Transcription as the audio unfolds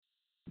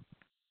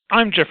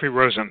I'm Jeffrey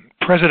Rosen,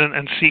 President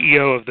and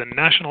CEO of the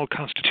National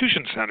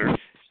Constitution Center,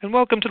 and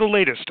welcome to the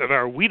latest of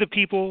our We the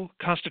People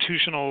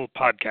constitutional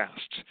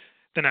podcasts.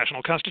 The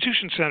National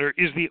Constitution Center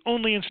is the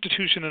only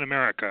institution in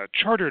America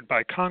chartered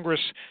by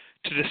Congress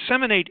to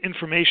disseminate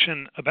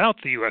information about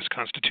the U.S.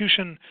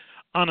 Constitution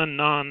on a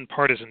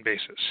nonpartisan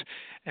basis.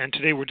 And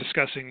today we're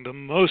discussing the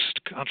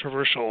most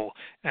controversial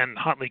and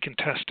hotly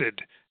contested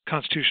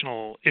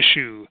constitutional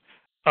issue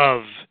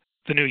of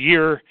the new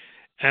year,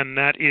 and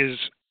that is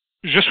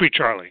Je suis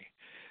Charlie.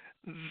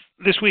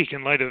 This week,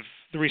 in light of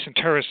the recent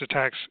terrorist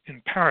attacks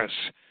in Paris,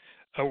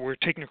 we're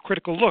taking a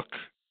critical look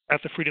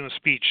at the freedom of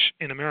speech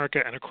in America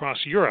and across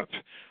Europe.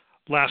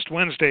 Last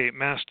Wednesday,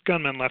 masked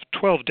gunmen left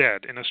 12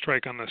 dead in a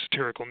strike on the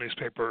satirical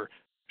newspaper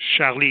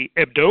Charlie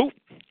Hebdo.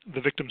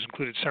 The victims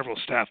included several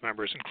staff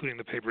members, including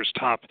the paper's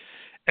top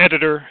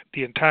editor.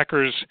 The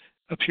attackers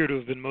appear to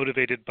have been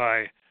motivated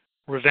by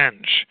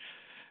revenge.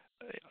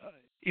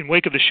 In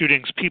wake of the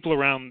shootings, people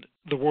around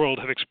the world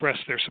have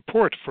expressed their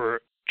support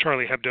for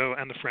Charlie Hebdo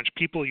and the French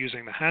people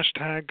using the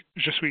hashtag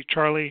Je suis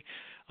Charlie.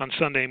 On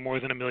Sunday, more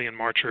than 1 million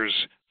marchers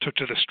took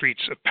to the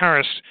streets of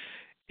Paris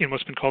in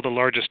what's been called the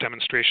largest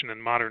demonstration in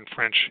modern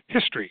French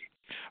history.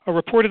 A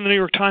report in the New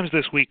York Times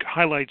this week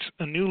highlights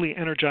a newly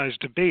energized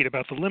debate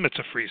about the limits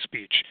of free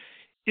speech.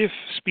 If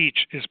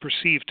speech is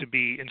perceived to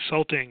be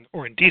insulting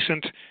or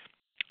indecent,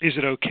 is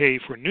it okay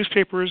for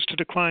newspapers to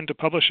decline to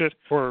publish it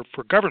or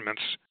for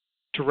governments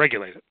to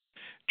regulate it?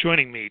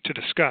 Joining me to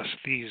discuss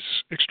these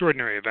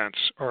extraordinary events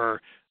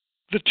are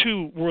the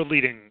two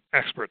world-leading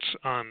experts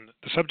on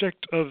the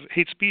subject of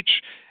hate speech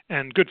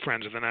and good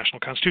friends of the National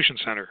Constitution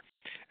Center.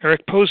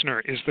 Eric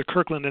Posner is the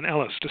Kirkland and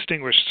Ellis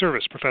Distinguished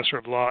Service Professor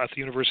of Law at the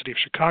University of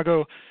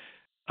Chicago.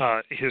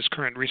 His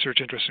current research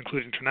interests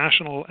include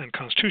international and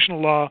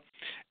constitutional law,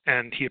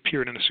 and he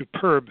appeared in a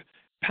superb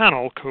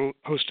panel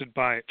hosted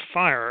by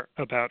FIRE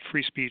about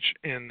free speech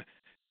in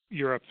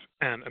Europe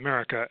and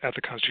America at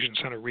the Constitution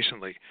Center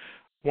recently.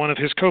 One of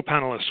his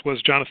co-panelists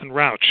was Jonathan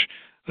Rauch,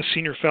 a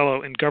senior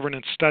fellow in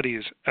governance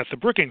studies at the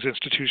Brookings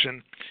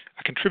Institution,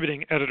 a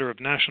contributing editor of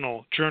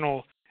National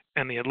Journal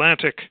and The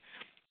Atlantic,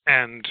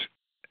 and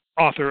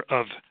author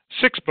of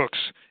 6 books,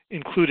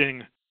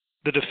 including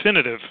the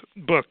definitive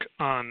book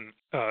on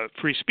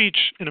free speech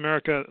in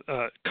America,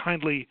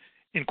 Kindly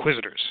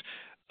Inquisitors.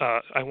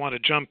 I want to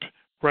jump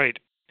right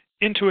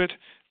into it.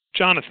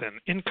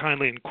 Jonathan, in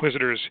Kindly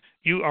Inquisitors,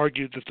 you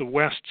argued that the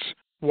West's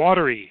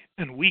watery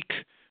and weak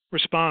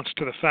response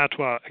to the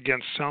fatwa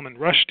against Salman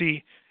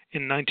Rushdie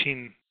in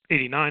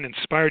 1989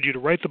 inspired you to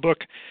write the book,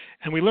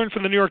 and we learned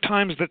from the New York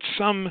Times that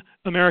some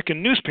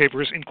American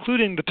newspapers,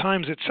 including the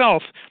Times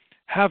itself,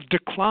 have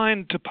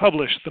declined to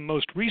publish the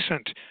most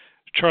recent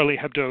Charlie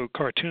Hebdo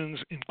cartoons,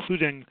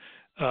 including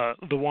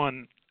the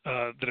one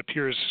that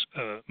appears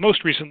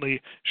most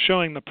recently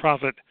showing the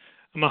Prophet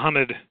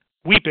Muhammad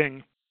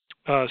weeping,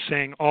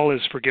 saying all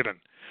is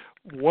forgiven.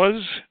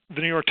 Was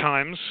the New York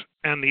Times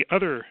and the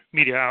other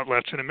media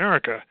outlets in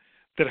America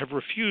that have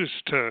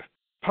refused to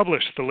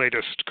publish the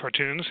latest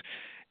cartoons,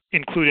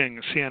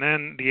 including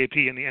CNN, the AP,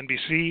 and the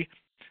NBC,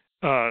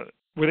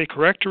 were they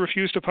correct to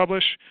refuse to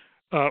publish,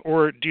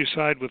 or do you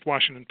side with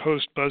Washington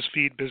Post,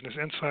 BuzzFeed, Business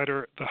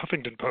Insider, the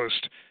Huffington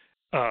Post,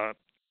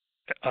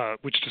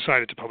 which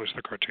decided to publish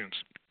the cartoons?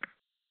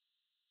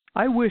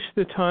 I wish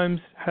the Times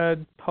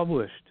had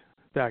published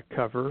that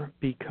cover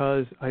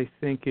because I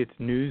think its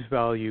news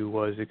value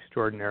was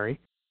extraordinary,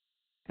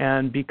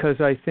 and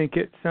because I think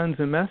it sends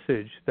a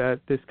message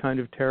that this kind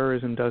of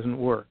terrorism doesn't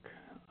work.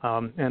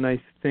 And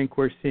I think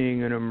we're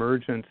seeing an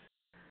emergence,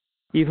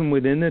 even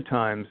within the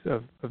Times,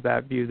 of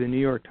that view. The New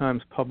York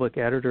Times public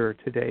editor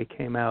today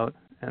came out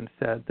and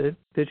said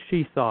that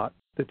she thought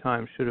the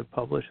Times should have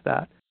published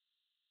that.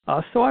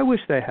 So I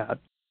wish they had.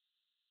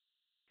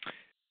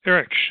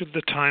 Eric, should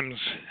the Times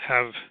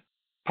have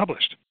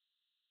published?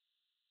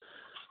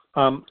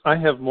 I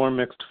have more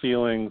mixed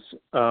feelings.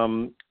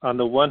 On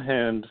the one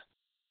hand,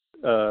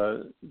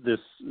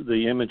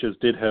 the images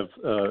did have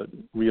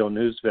real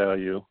news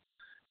value,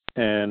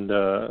 and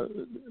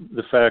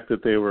the fact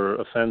that they were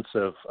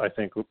offensive, I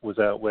think, was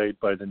outweighed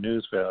by the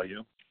news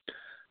value.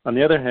 On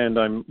the other hand,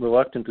 I'm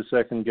reluctant to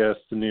second-guess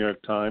the New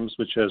York Times,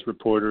 which has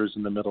reporters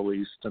in the Middle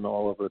East and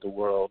all over the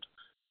world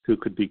who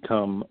could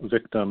become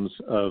victims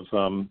of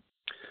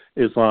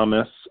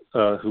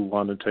Islamists who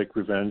want to take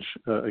revenge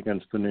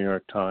against the New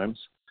York Times.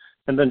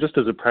 And then just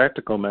as a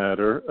practical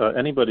matter,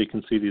 anybody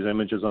can see these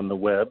images on the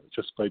web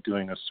just by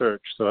doing a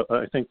search. So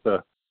I think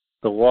the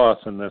loss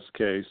in this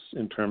case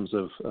in terms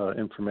of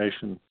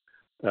information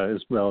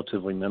is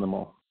relatively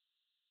minimal.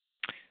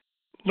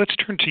 Let's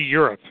turn to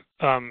Europe.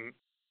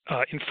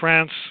 In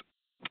France,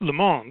 Le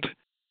Monde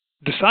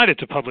decided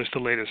to publish the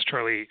latest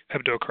Charlie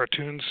Hebdo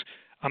cartoons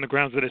on the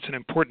grounds that it's an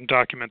important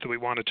document that we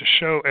wanted to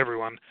show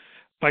everyone.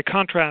 By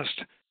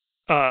contrast,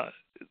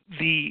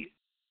 the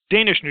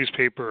Danish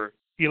newspaper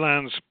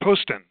Jyllands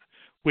Posten,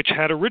 which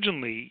had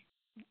originally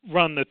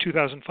run the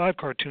 2005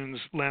 cartoons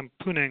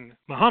lampooning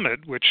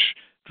Muhammad, which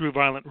drew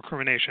violent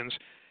recriminations,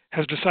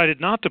 has decided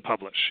not to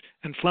publish.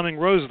 And Fleming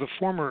Rose, the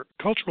former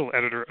cultural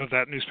editor of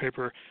that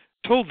newspaper,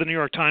 told the New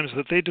York Times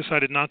that they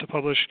decided not to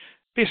publish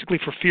basically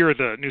for fear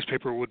the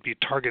newspaper would be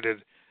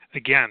targeted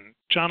again.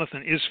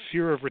 Jonathan, is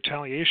fear of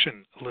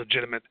retaliation a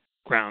legitimate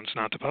grounds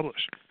not to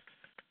publish?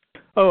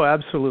 Oh,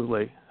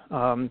 absolutely.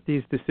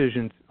 These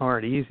decisions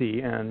aren't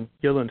easy, and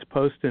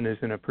Jyllands-Posten is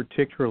in a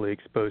particularly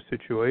exposed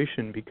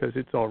situation because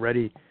it's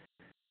already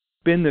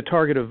been the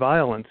target of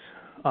violence.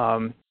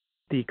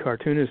 The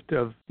cartoonist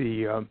of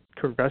the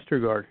Kurt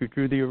Vestergaard, who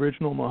drew the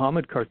original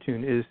Muhammad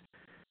cartoon, is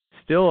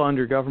still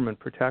under government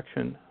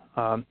protection.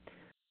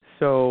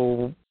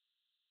 So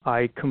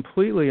I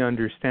completely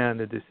understand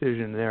the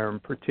decision there, in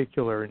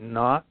particular,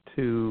 not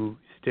to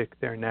stick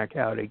their neck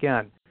out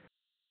again.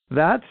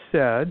 That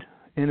said,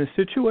 in a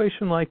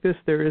situation like this,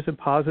 there is a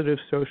positive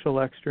social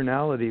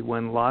externality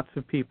when lots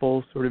of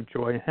people sort of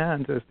join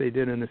hands, as they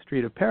did in the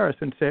street of Paris,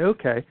 and say,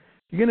 okay,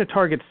 you're going to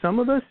target some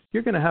of us,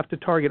 you're going to have to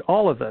target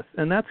all of us,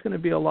 and that's going to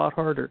be a lot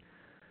harder.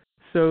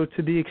 So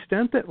to the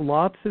extent that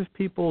lots of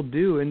people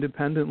do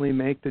independently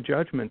make the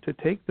judgment to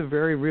take the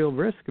very real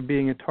risk of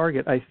being a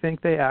target, I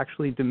think they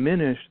actually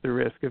diminish the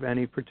risk of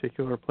any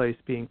particular place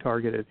being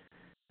targeted.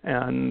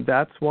 And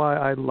that's why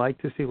I'd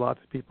like to see lots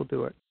of people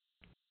do it.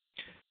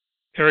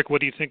 Eric,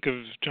 what do you think of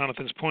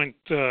Jonathan's point?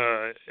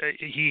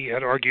 He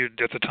had argued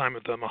at the time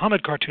of the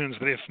Muhammad cartoons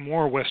that if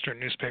more Western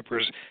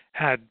newspapers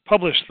had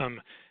published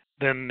them,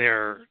 then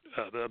their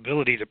the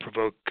ability to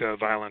provoke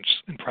violence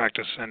in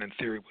practice and in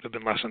theory would have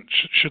been lessened.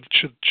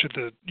 Should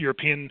the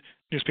European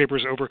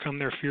newspapers overcome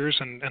their fears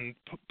and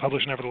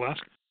publish nevertheless?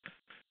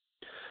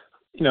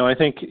 You know, I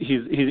think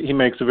he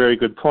makes a very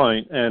good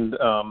point, and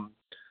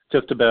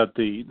just about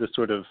the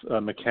sort of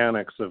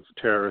mechanics of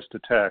terrorist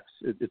attacks.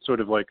 It's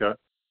sort of like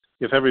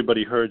if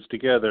everybody herds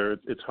together,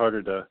 it's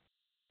harder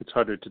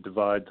to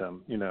divide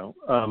them. You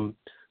know.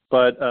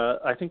 But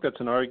I think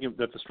that's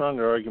a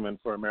stronger argument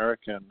for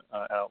American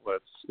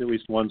outlets, at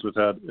least ones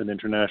without an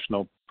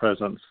international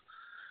presence.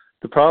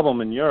 The problem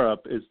in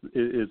Europe is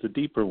a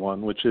deeper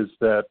one, which is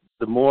that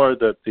the more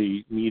that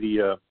the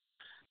media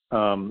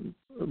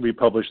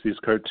republish these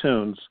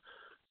cartoons,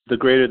 the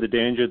greater the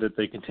danger that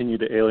they continue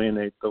to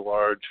alienate the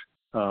large,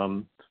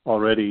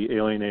 already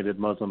alienated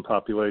Muslim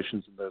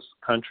populations in those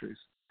countries.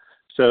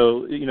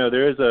 So, you know,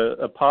 there is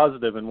a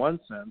positive in one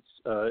sense.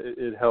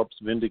 It helps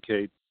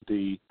vindicate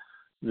the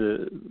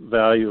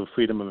value of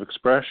freedom of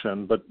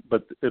expression,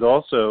 but it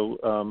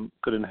also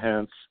could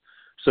enhance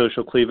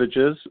social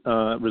cleavages,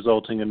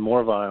 resulting in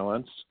more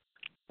violence,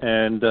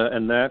 and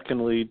that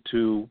can lead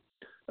to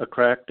a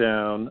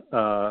crackdown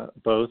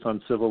both on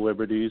civil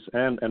liberties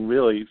and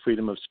really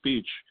freedom of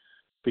speech,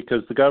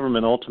 because the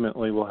government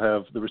ultimately will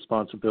have the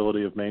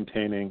responsibility of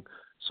maintaining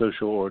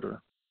social order.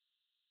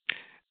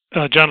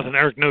 Jonathan,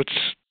 Eric notes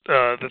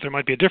that there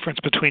might be a difference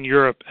between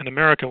Europe and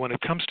America when it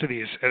comes to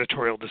these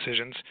editorial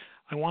decisions.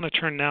 I want to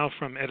turn now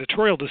from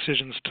editorial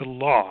decisions to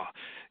law.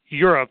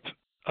 Europe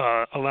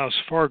allows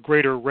far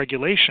greater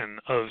regulation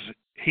of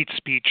hate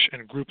speech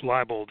and group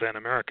libel than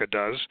America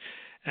does,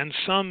 and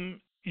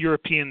some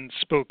European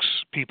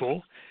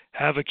spokespeople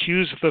have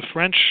accused the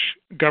French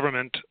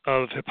government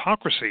of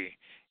hypocrisy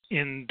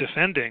in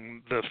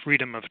defending the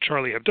freedom of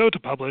Charlie Hebdo to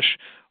publish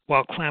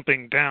while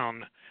clamping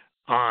down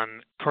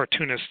on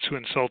cartoonists who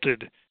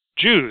insulted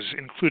Jews,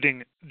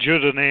 including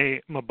Dieudonné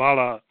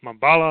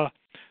Mabala,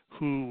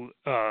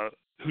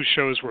 whose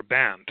shows were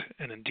banned.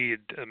 And indeed,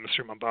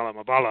 Mr.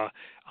 Mabala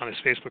on his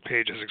Facebook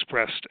page has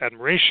expressed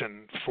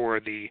admiration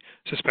for the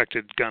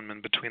suspected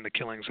gunman between the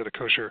killings at a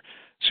kosher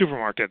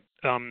supermarket.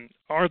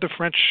 Are the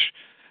French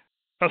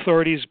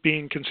authorities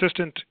being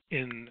consistent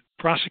in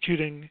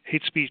prosecuting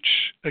hate speech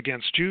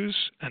against Jews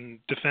and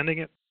defending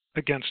it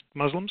against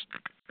Muslims?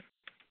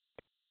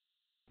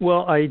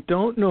 Well, I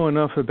don't know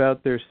enough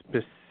about their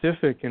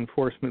specific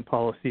enforcement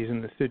policies in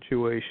the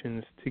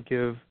situations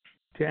to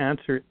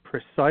answer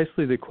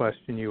precisely the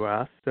question you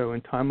asked. So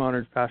in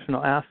time-honored fashion,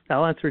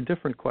 I'll answer a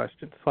different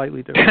question,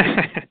 slightly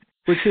different,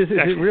 which is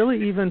it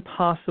really even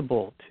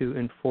possible to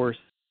enforce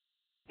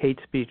hate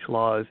speech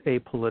laws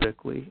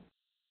apolitically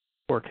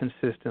or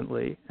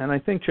consistently? And I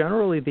think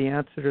generally the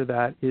answer to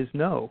that is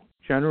no.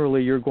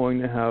 Generally, you're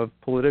going to have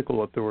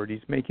political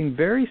authorities making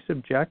very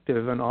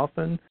subjective and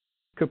often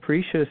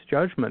capricious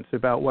judgments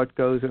about what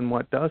goes and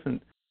what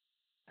doesn't.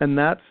 And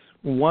that's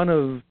one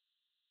of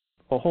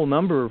a whole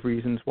number of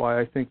reasons why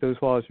I think those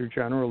laws are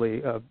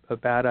generally a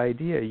bad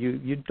idea.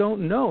 You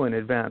don't know in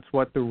advance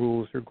what the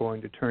rules are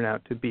going to turn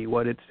out to be,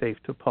 what it's safe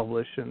to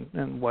publish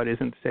and what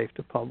isn't safe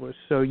to publish.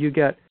 So you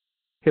get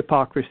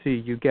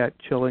hypocrisy, you get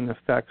chilling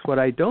effects. What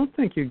I don't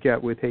think you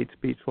get with hate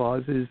speech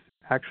laws is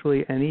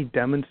actually any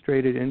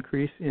demonstrated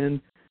increase in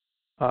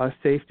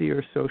safety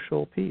or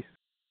social peace.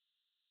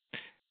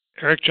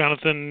 Eric,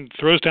 Jonathan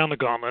throws down the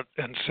gauntlet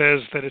and says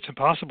that it's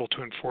impossible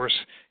to enforce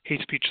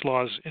hate speech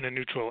laws in a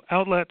neutral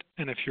outlet,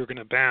 and if you're going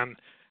to ban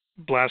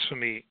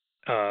blasphemy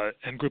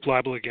and group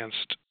libel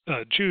against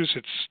Jews,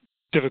 it's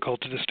difficult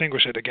to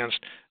distinguish it against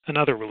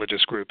another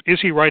religious group. Is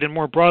he right? And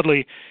more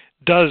broadly,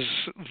 does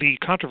the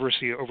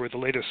controversy over the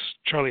latest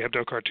Charlie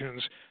Hebdo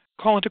cartoons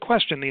call into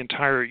question the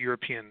entire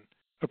European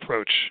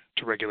approach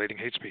to regulating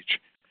hate speech?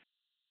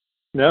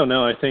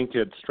 No, I think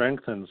it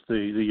strengthens the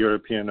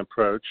European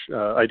approach.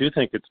 I do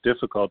think it's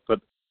difficult, but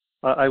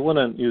I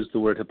wouldn't use the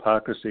word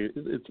hypocrisy.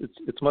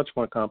 It's much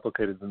more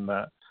complicated than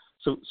that.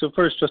 So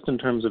first, just in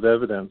terms of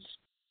evidence,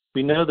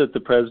 we know that the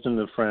president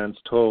of France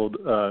told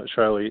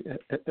Charlie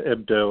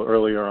Hebdo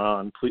earlier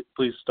on,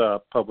 please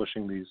stop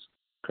publishing these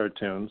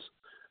cartoons.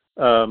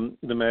 The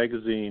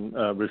magazine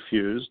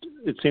refused.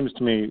 It seems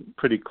to me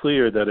pretty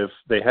clear that if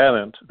they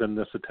hadn't, then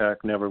this attack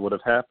never would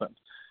have happened.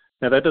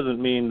 Now, that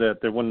doesn't mean that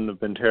there wouldn't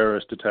have been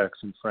terrorist attacks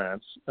in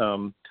France.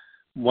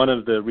 One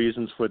of the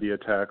reasons for the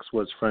attacks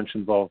was French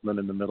involvement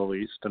in the Middle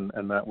East,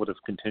 and that would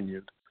have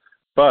continued.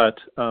 But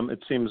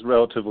it seems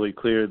relatively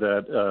clear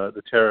that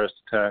the terrorist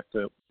attack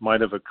that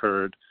might have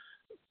occurred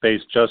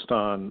based just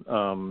on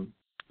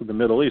the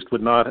Middle East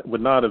would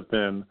not have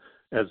been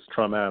as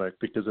traumatic,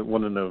 because it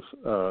wouldn't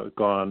have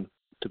gone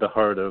to the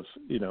heart of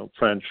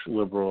French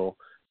liberal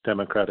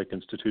democratic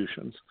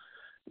institutions.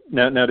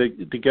 Now to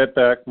get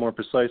back more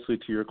precisely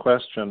to your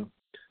question,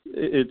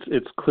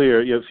 it's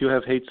clear if you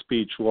have hate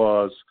speech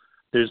laws,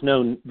 there's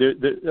no.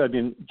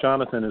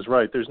 Jonathan is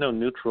right. There's no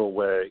neutral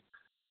way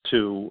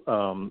to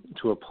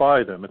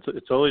apply them.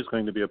 It's always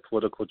going to be a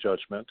political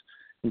judgment,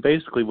 and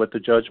basically what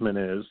the judgment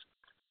is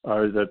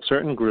are that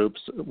certain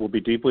groups will be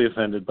deeply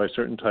offended by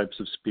certain types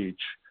of speech,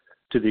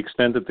 to the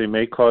extent that they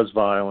may cause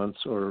violence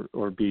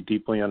or be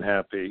deeply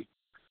unhappy.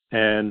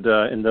 And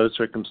in those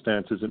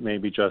circumstances, it may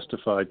be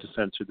justified to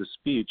censor the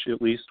speech,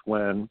 at least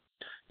when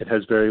it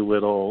has very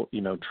little,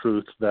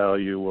 truth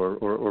value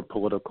or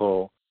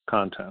political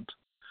content.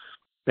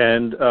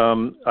 And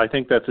I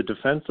think that's a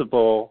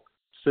defensible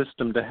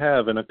system to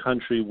have in a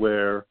country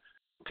where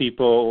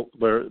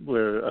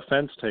where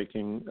offense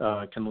taking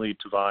can lead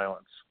to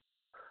violence.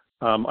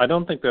 I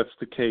don't think that's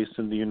the case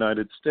in the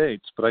United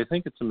States, but I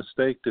think it's a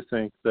mistake to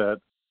think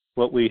that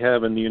what we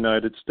have in the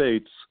United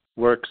States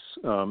works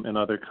in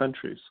other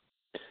countries.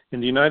 In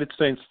the United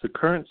States, the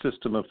current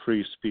system of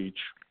free speech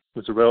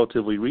was a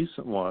relatively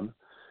recent one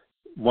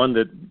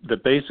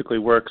that basically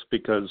works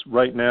because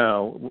right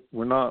now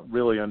we're not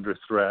really under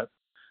threat,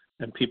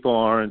 and people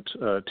aren't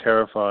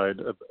terrified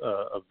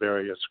of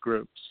various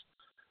groups.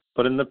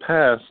 But in the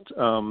past,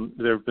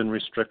 there have been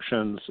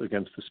restrictions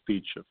against the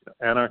speech of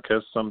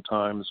anarchists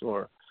sometimes,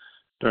 or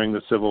during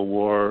the Civil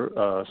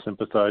War,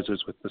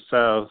 sympathizers with the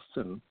South,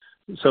 and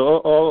so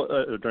all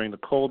during the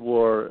Cold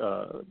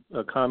War,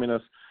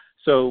 communists.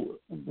 So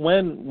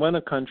when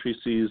a country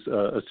sees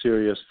a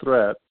serious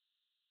threat,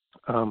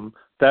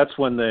 that's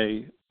when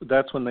they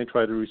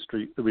try to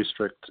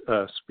restrict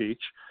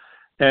speech.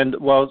 And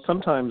while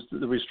sometimes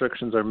the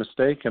restrictions are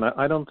mistaken,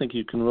 I don't think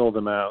you can rule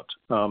them out.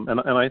 And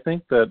I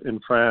think that in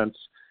France,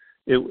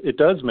 it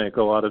does make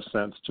a lot of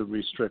sense to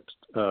restrict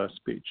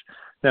speech.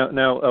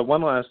 Now,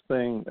 one last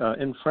thing.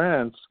 In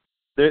France,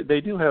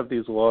 they do have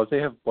these laws. They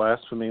have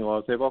blasphemy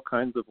laws. They have all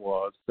kinds of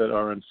laws that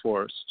are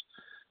enforced.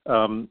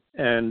 They're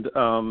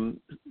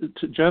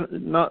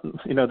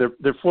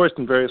forced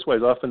in various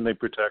ways. Often they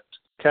protect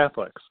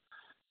Catholics.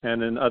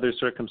 And in other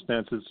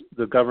circumstances,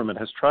 the government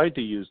has tried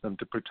to use them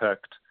to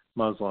protect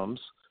Muslims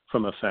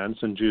from offense,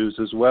 and Jews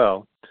as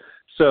well.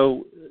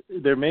 So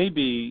there may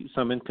be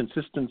some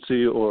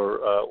inconsistency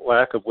or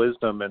lack of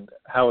wisdom in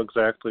how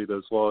exactly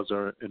those laws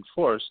are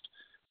enforced,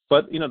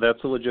 but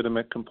that's a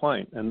legitimate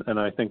complaint, and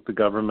I think the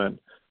government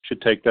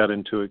should take that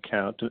into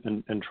account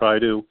and try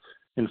to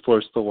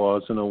enforce the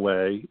laws in a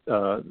way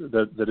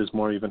that is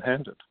more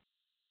even-handed.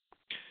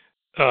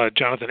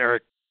 Jonathan,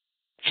 Eric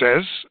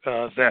says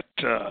that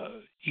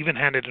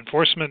even-handed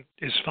enforcement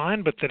is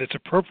fine, but that it's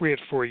appropriate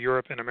for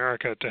Europe and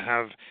America to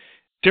have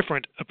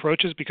different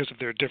approaches because of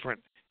their different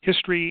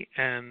history,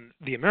 and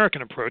the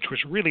American approach,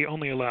 which really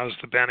only allows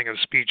the banning of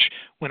speech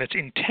when it's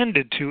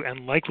intended to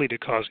and likely to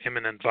cause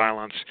imminent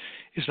violence,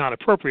 is not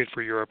appropriate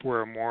for Europe,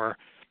 where a more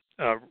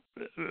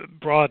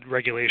broad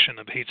regulation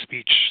of hate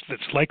speech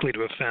that's likely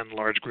to offend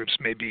large groups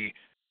may be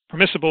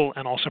permissible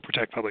and also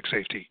protect public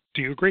safety.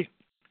 Do you agree?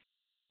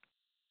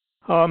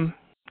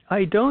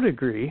 I don't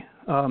agree.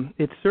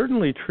 It's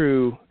certainly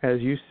true,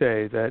 as you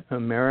say, that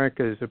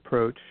America's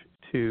approach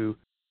to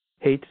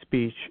hate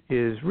speech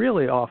is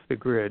really off the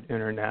grid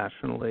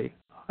internationally.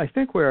 I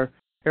think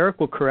Eric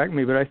will correct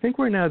me, but I think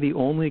we're now the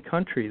only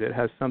country that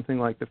has something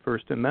like the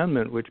First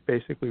Amendment, which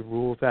basically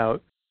rules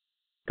out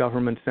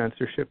government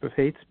censorship of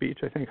hate speech.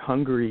 I think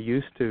Hungary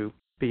used to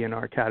be in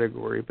our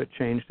category, but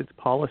changed its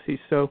policy.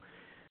 So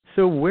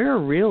we're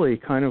really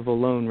kind of a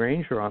lone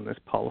ranger on this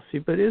policy.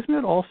 But isn't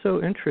it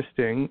also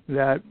interesting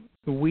that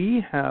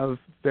we have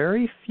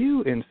very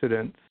few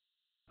incidents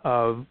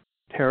of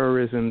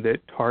terrorism that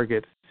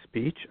targets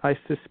speech? I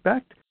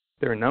suspect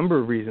there are a number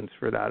of reasons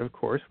for that, of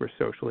course. We're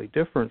socially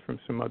different from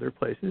some other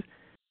places.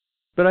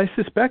 But I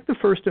suspect the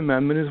First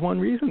Amendment is one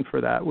reason for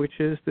that, which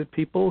is that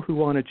people who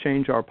want to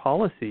change our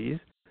policies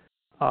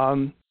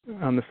on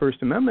the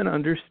First Amendment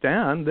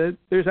understand that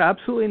there's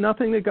absolutely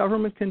nothing the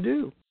government can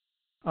do.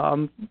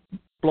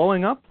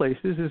 Blowing up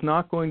places is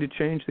not going to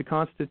change the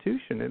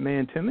Constitution. It may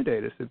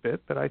intimidate us a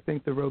bit, but I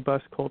think the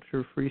robust culture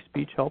of free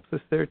speech helps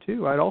us there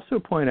too. I'd also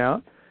point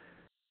out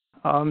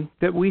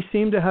that we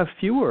seem to have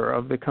fewer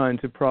of the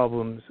kinds of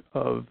problems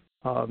of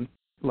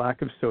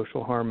lack of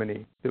social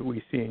harmony that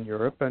we see in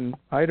Europe. And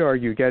I'd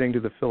argue, getting to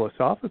the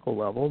philosophical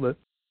level, that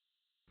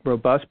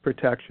robust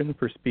protection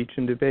for speech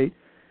and debate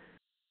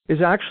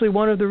is actually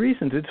one of the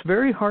reasons. It's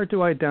very hard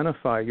to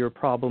identify your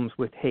problems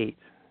with hate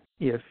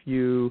if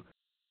you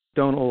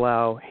don't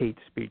allow hate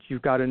speech.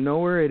 You've got to know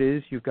where it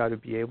is. You've got to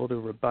be able to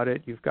rebut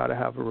it. You've got to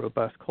have a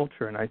robust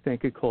culture. And I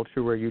think a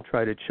culture where you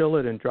try to chill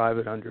it and drive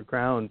it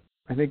underground,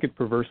 I think it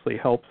perversely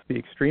helps the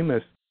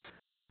extremists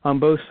on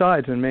both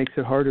sides and makes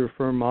it harder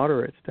for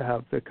moderates to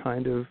have the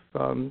kind of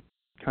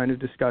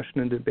discussion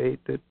and debate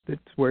that's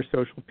where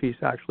social peace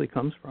actually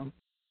comes from.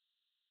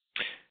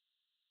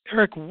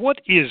 Eric, what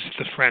is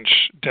the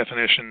French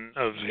definition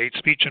of hate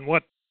speech, and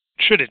what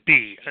should it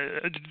be?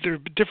 There are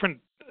different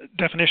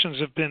definitions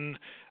have been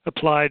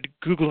applied.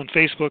 Google and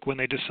Facebook, when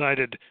they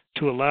decided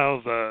to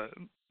allow the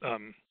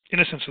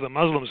Innocence of the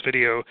Muslims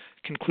video,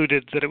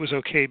 concluded that it was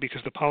okay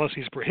because the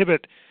policies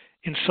prohibit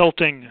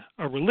insulting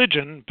a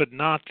religion, but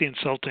not the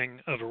insulting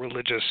of a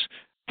religious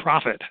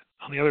prophet.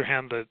 On the other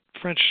hand, the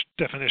French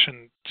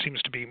definition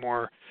seems to be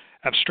more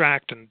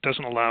abstract and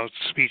doesn't allow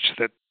speech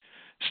that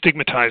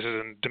stigmatizes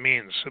and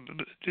demeans.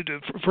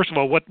 First of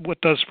all,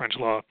 what does French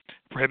law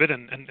prohibit,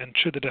 and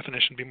should the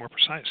definition be more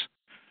precise?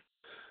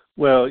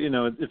 Well,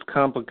 it's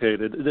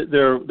complicated.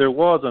 There are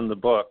laws on the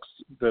books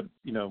that,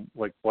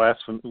 like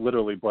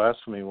literally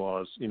blasphemy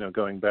laws,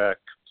 going back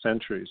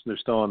centuries. They're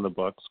still on the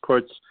books.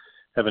 Courts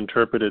have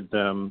interpreted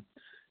them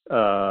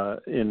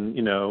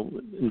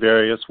in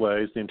various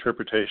ways. The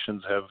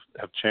interpretations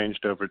have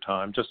changed over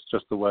time, just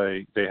the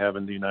way they have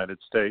in the United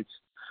States.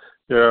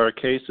 There are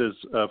cases,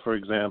 for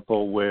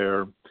example,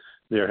 where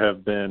there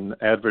have been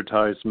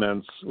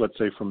advertisements, let's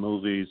say for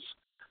movies,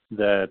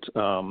 that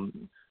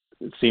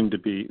seem to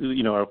be,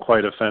 are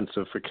quite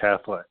offensive for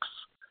Catholics,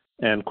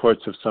 and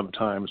courts have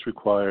sometimes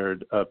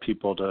required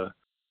people to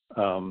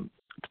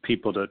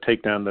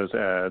take down those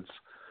ads.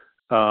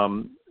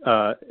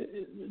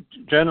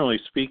 Generally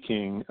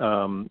speaking,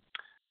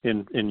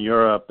 in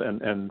Europe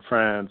and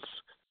France,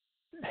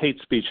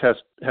 hate speech has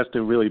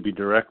to really be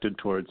directed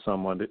towards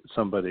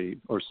somebody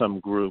or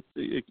some group.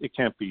 It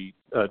can't be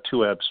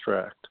too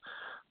abstract.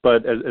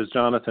 But as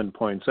Jonathan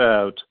points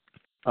out,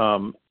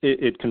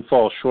 it can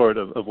fall short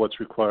of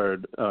what's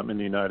required in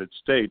the United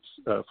States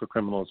for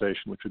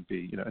criminalization, which would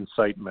be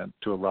incitement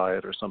to a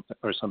riot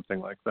or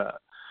something like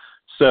that.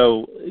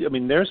 So,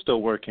 they're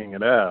still working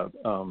it out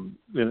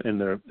in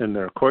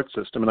their court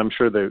system, and I'm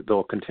sure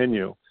they'll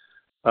continue.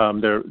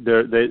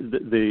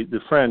 The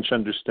French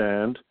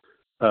understand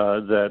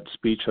that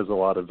speech has a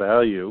lot of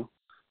value,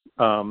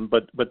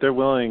 but they're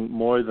willing,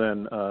 more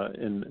than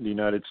in the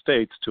United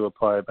States, to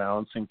apply a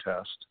balancing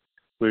test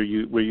where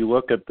you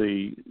look at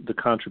the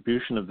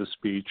contribution of the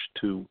speech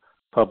to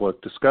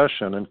public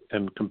discussion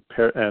and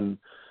compare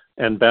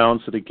and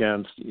balance it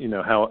against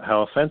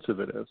how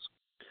offensive it is.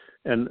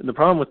 And the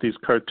problem with these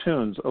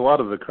cartoons, a lot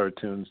of the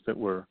cartoons that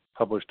were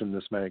published in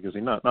this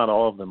magazine, not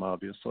all of them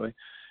obviously,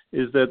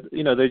 is that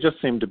they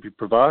just seem to be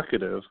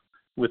provocative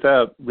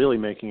without really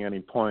making any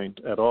point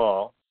at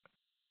all.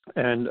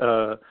 And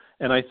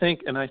I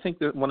think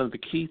that one of the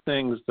key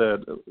things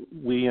that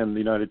we in the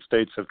United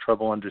States have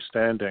trouble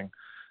understanding,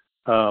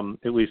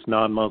 at least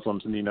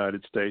non-Muslims in the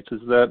United States,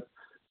 is that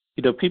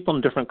people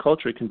in different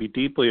culture can be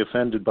deeply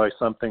offended by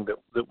something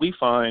that we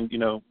find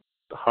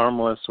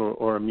harmless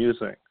or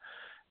amusing.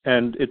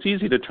 And it's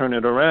easy to turn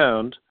it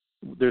around.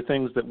 There are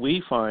things that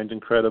we find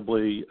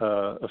incredibly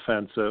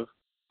offensive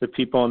that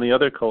people in the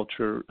other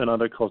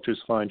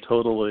cultures find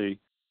totally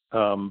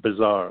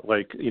bizarre.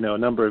 Like, a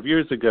number of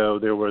years ago,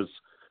 there were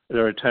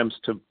attempts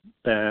to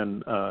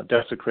ban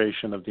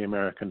desecration of the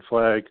American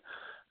flag.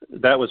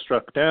 That was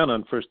struck down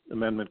on First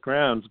Amendment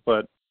grounds,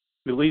 but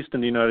at least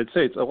in the United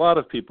States, a lot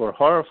of people are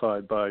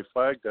horrified by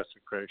flag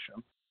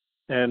desecration.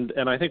 And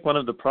I think one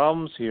of the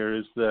problems here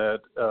is that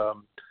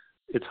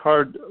it's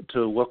hard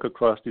to look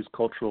across these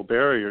cultural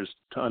barriers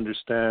to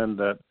understand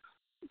that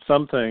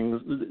some things,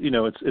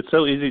 it's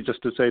so easy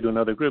just to say to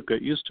another group,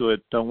 get used to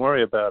it, don't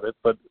worry about it,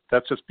 but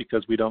that's just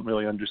because we don't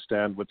really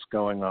understand what's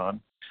going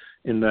on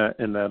in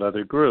that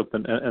other group.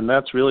 And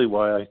that's really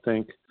why I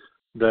think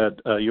that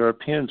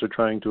Europeans are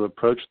trying to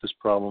approach this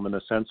problem in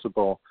a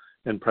sensible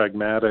and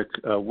pragmatic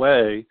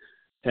way,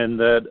 and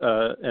that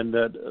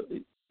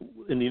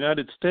in the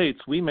United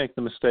States, we make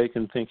the mistake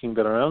in thinking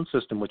that our own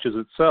system, which is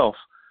itself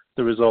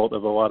the result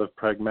of a lot of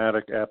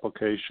pragmatic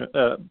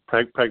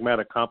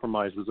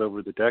compromises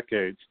over the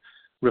decades,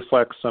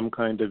 reflects some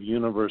kind of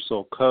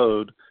universal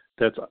code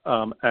that's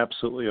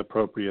absolutely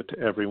appropriate to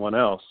everyone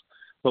else.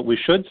 What we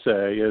should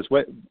say is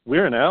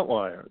we're an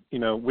outlier.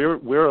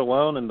 We're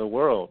alone in the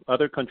world.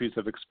 Other countries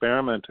have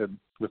experimented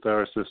with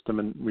our system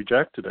and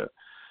rejected it.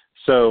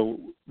 So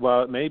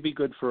while it may be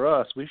good for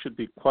us, we should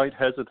be quite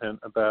hesitant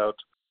about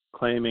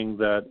claiming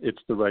that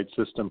it's the right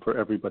system for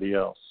everybody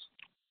else.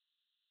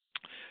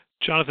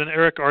 Jonathan,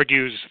 Eric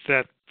argues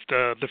that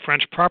the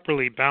French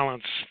properly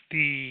balance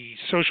the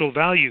social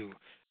value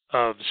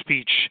of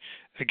speech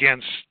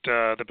against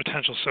the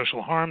potential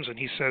social harms, and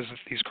he says that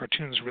these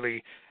cartoons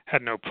really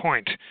had no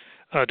point.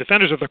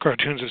 Defenders of the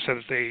cartoons have said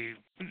that they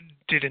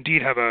did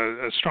indeed have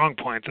a strong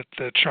point,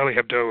 that Charlie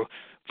Hebdo,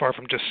 far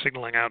from just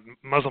signaling out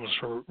Muslims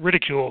for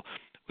ridicule,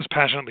 was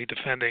passionately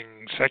defending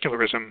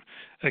secularism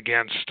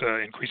against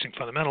increasing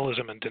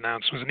fundamentalism and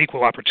was an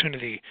equal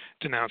opportunity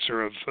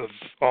denouncer of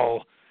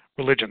all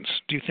religions.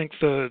 Do you think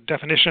the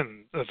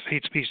definition of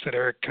hate speech that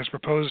Eric has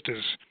proposed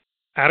is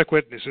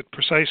adequate? Is it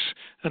precise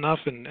enough?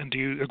 And do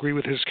you agree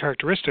with his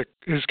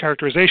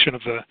characterization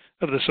of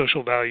the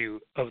social value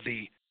of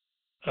the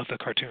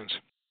cartoons?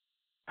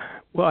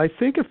 Well, I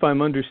think if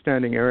I'm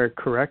understanding Eric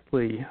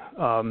correctly,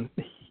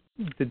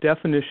 the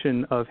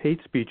definition of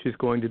hate speech is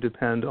going to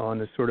depend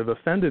on a sort of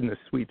offendedness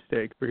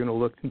sweepstake. We're going to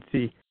look and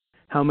see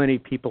how many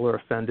people are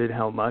offended,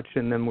 how much,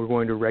 and then we're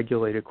going to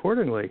regulate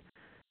accordingly.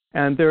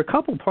 And there are a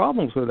couple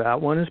problems with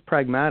that. One is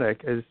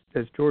pragmatic.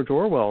 As George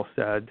Orwell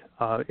said,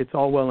 it's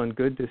all well and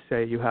good to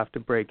say you have to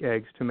break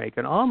eggs to make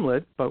an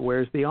omelet, but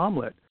where's the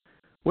omelet?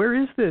 Where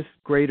is this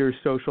greater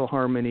social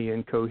harmony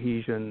and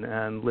cohesion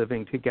and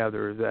living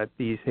together that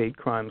these hate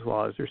crimes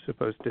laws are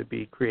supposed to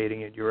be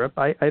creating in Europe?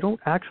 I don't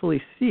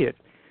actually see it.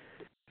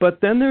 But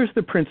then there's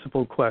the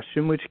principal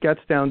question, which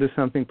gets down to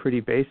something pretty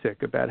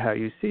basic about how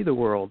you see the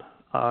world,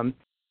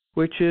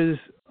 which is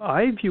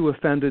I view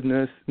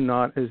offendedness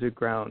not as a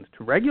ground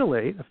to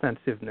regulate,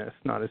 offensiveness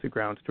not as a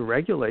grounds to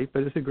regulate,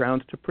 but as a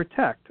grounds to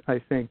protect. I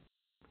think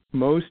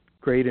most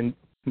great and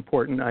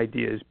important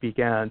ideas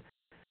began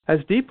as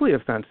deeply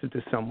offensive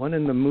to someone,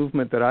 and the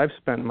movement that I've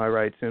spent my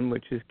rights in,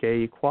 which is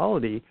gay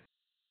equality,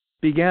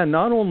 began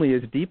not only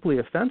as deeply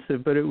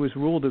offensive, but it was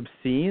ruled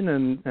obscene,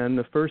 and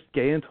the first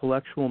gay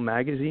intellectual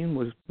magazine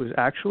was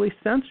actually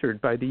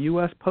censored by the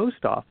U.S.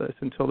 Post Office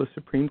until the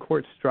Supreme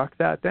Court struck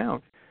that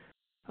down.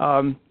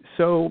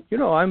 So,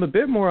 I'm a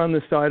bit more on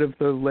the side of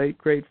the late,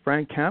 great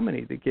Frank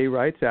Kameny, the gay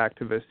rights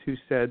activist, who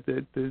said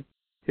that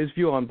his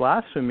view on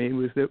blasphemy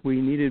was that we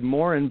needed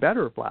more and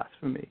better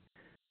blasphemy.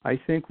 I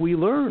think we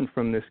learn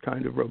from this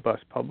kind of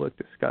robust public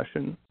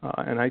discussion,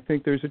 and I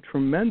think there's a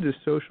tremendous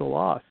social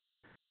loss,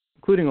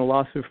 including a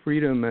loss of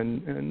freedom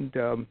and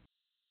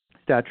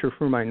stature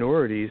for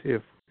minorities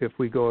if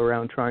we go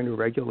around trying to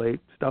regulate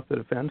stuff that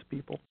offends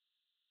people.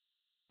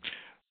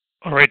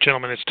 All right,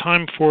 gentlemen, it's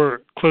time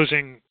for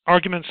closing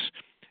arguments.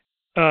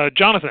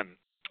 Jonathan,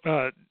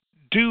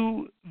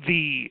 do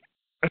the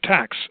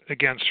attacks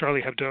against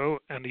Charlie Hebdo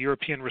and the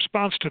European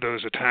response to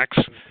those attacks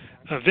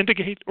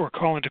vindicate or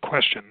call into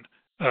question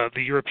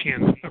the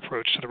European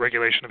approach to the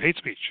regulation of hate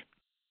speech?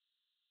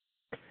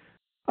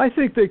 I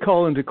think they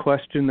call into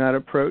question that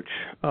approach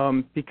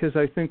because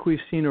I think we've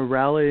seen a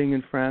rallying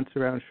in France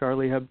around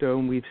Charlie Hebdo,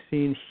 and we've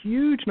seen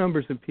huge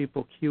numbers of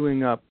people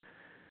queuing up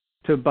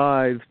to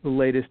buy the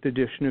latest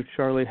edition of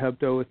Charlie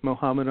Hebdo with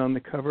Mohammed on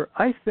the cover.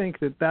 I think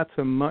that that's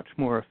a much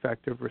more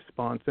effective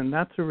response, and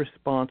that's a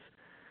response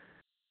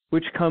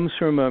which comes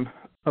from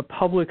a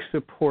public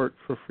support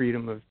for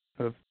freedom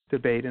of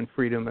debate and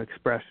freedom of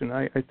expression.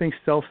 I think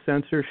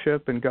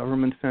self-censorship and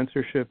government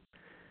censorship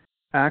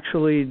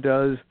actually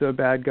does the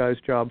bad guy's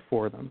job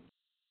for them.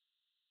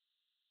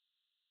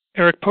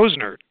 Eric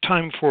Posner,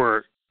 time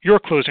for your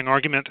closing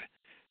argument.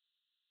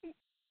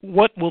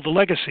 What will the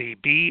legacy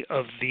be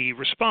of the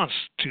response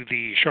to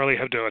the Charlie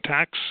Hebdo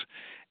attacks,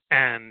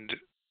 and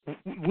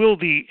will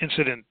the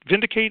incident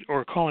vindicate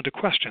or call into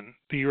question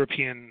the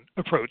European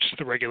approach to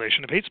the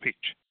regulation of hate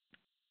speech?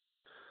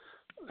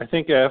 I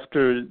think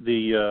after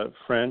the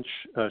French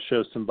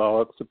show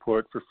symbolic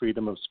support for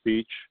freedom of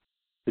speech,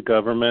 the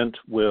government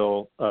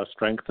will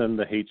strengthen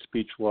the hate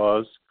speech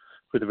laws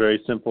for the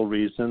very simple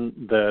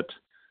reason that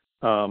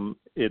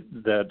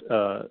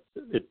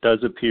it does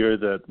appear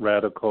that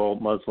radical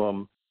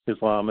Muslim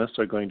Islamists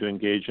are going to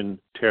engage in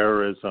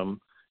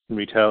terrorism in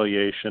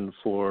retaliation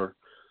for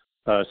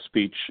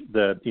speech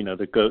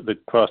that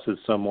crosses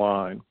some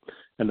line,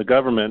 and the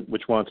government,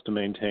 which wants to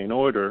maintain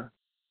order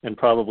and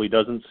probably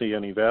doesn't see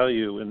any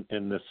value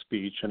in this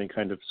speech, any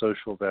kind of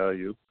social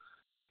value,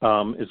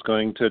 is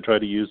going to try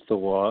to use the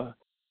law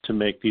to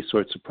make these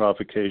sorts of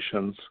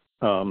provocations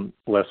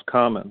less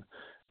common.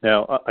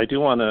 Now, I do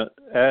want to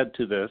add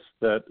to this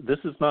that this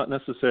is not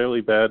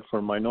necessarily bad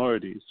for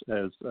minorities,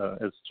 as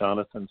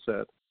Jonathan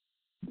said.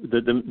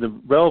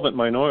 The relevant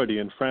minority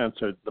in France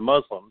are the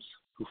Muslims,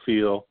 who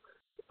feel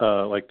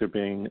like they're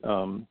being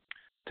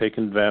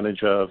taken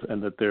advantage of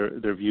and that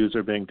their views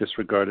are being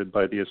disregarded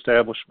by the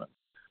establishment.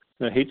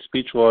 Now, hate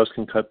speech laws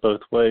can cut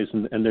both ways,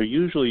 and they're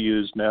usually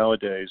used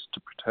nowadays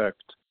to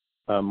protect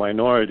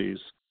minorities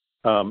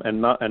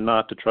and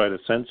not to try to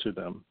censor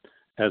them,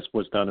 as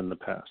was done in the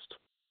past.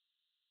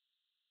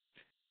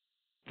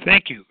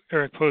 Thank you,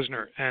 Eric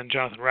Posner and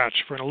Jonathan Rauch,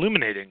 for an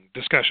illuminating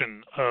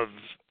discussion of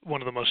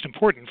one of the most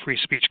important free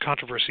speech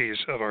controversies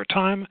of our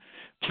time.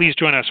 Please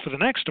join us for the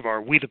next of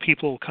our We the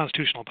People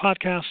constitutional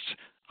podcasts.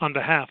 On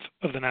behalf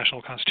of the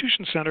National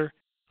Constitution Center,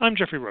 I'm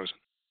Jeffrey Rosen.